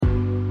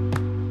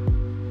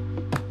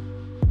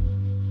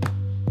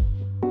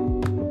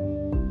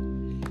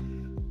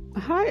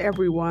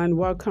everyone.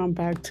 Welcome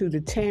back to the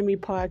Tammy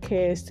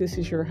podcast. This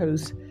is your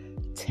host,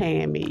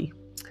 Tammy.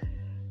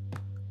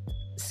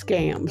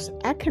 Scams.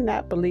 I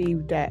cannot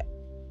believe that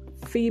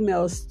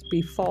females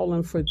be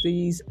falling for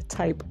these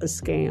type of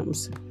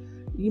scams.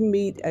 You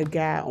meet a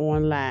guy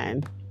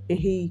online and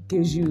he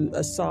gives you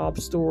a sob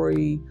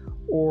story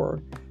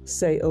or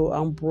say, "Oh,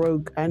 I'm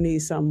broke. I need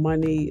some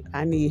money.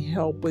 I need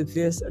help with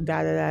this."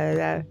 Da da da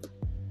da.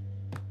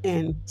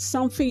 And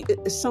some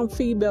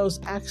females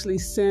actually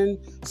send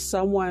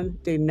someone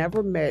they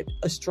never met,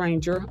 a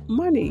stranger,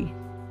 money.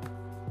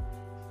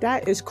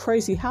 That is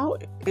crazy. How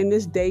in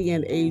this day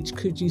and age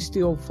could you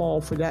still fall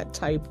for that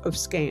type of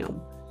scam?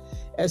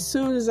 As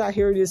soon as I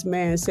hear this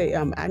man say,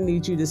 "I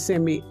need you to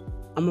send me,"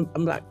 I'm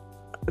like,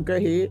 go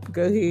ahead.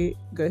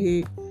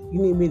 You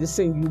need me to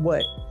send you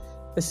what?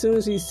 As soon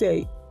as he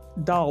say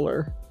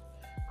dollar,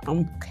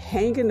 I'm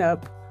hanging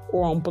up.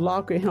 Or I'm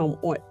blocking him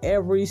on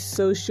every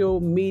social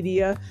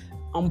media.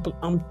 I'm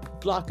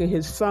blocking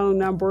his phone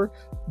number.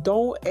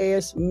 Don't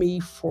ask me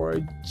for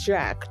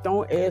jack.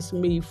 Don't ask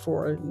me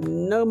for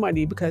no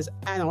money because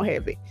I don't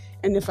have it.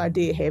 And if I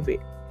did have it,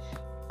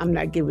 I'm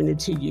not giving it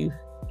to you.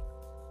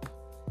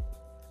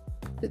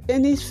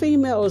 And these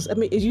females,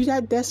 is you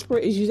that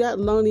desperate? Is you that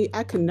lonely?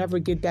 I can never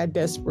get that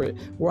desperate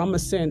where I'm going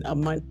to send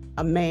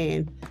a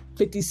man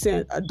 50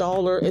 cents,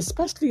 $1,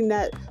 especially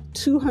not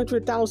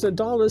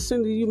 $200,000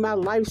 sending you my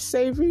life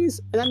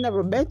savings and I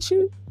never met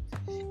you.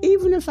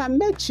 Even if I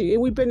met you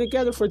and we've been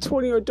together for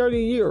 20 or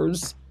 30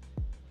 years,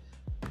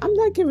 I'm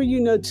not giving you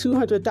no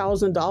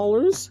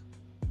 $200,000.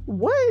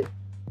 What?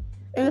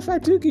 And if I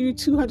do give you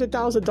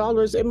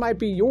 $200,000, it might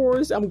be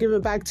yours. I'm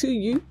giving back to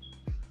you.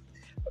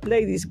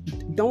 Ladies,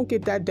 don't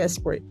get that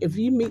desperate. If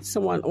you meet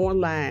someone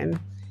online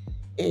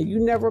and you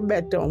never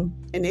met them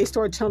and they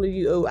start telling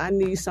you, "Oh, I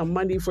need some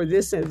money for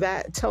this and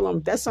that," tell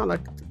them that's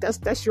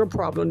your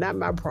problem, not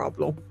my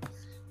problem.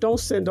 Don't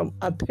send them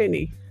a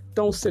penny.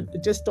 Don't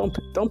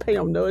pay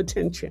them no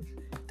attention.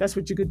 That's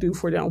what you could do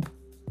for them.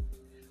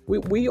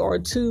 We are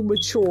too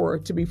mature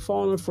to be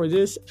falling for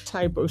this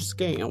type of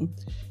scam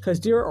because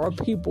there are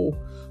people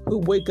who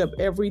wake up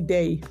every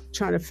day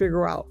trying to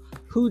figure out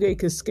who they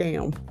can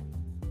scam.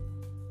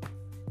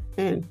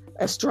 And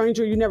a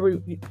stranger, you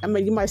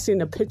might see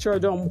a picture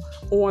of them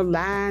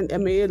online.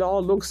 It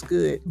all looks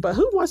good. But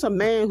who wants a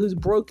man who's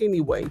broke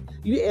anyway?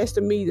 You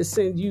asking me to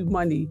send you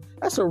money.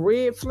 That's a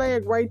red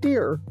flag right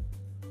there.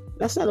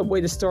 That's not a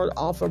way to start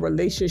off a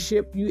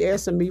relationship. You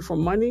asking me for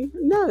money?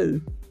 No.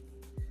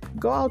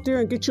 Go out there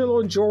and get your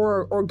little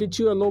drawer or get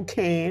you a little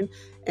can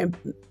and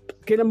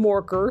get a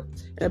marker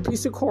and a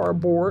piece of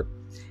cardboard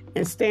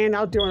and stand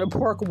out there on the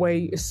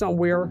parkway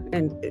somewhere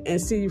and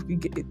see if you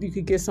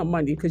could get some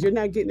money because you're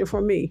not getting it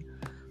from me.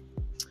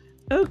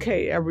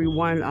 Okay,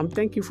 everyone.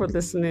 Thank you for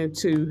listening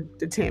to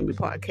the Tammy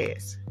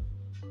podcast.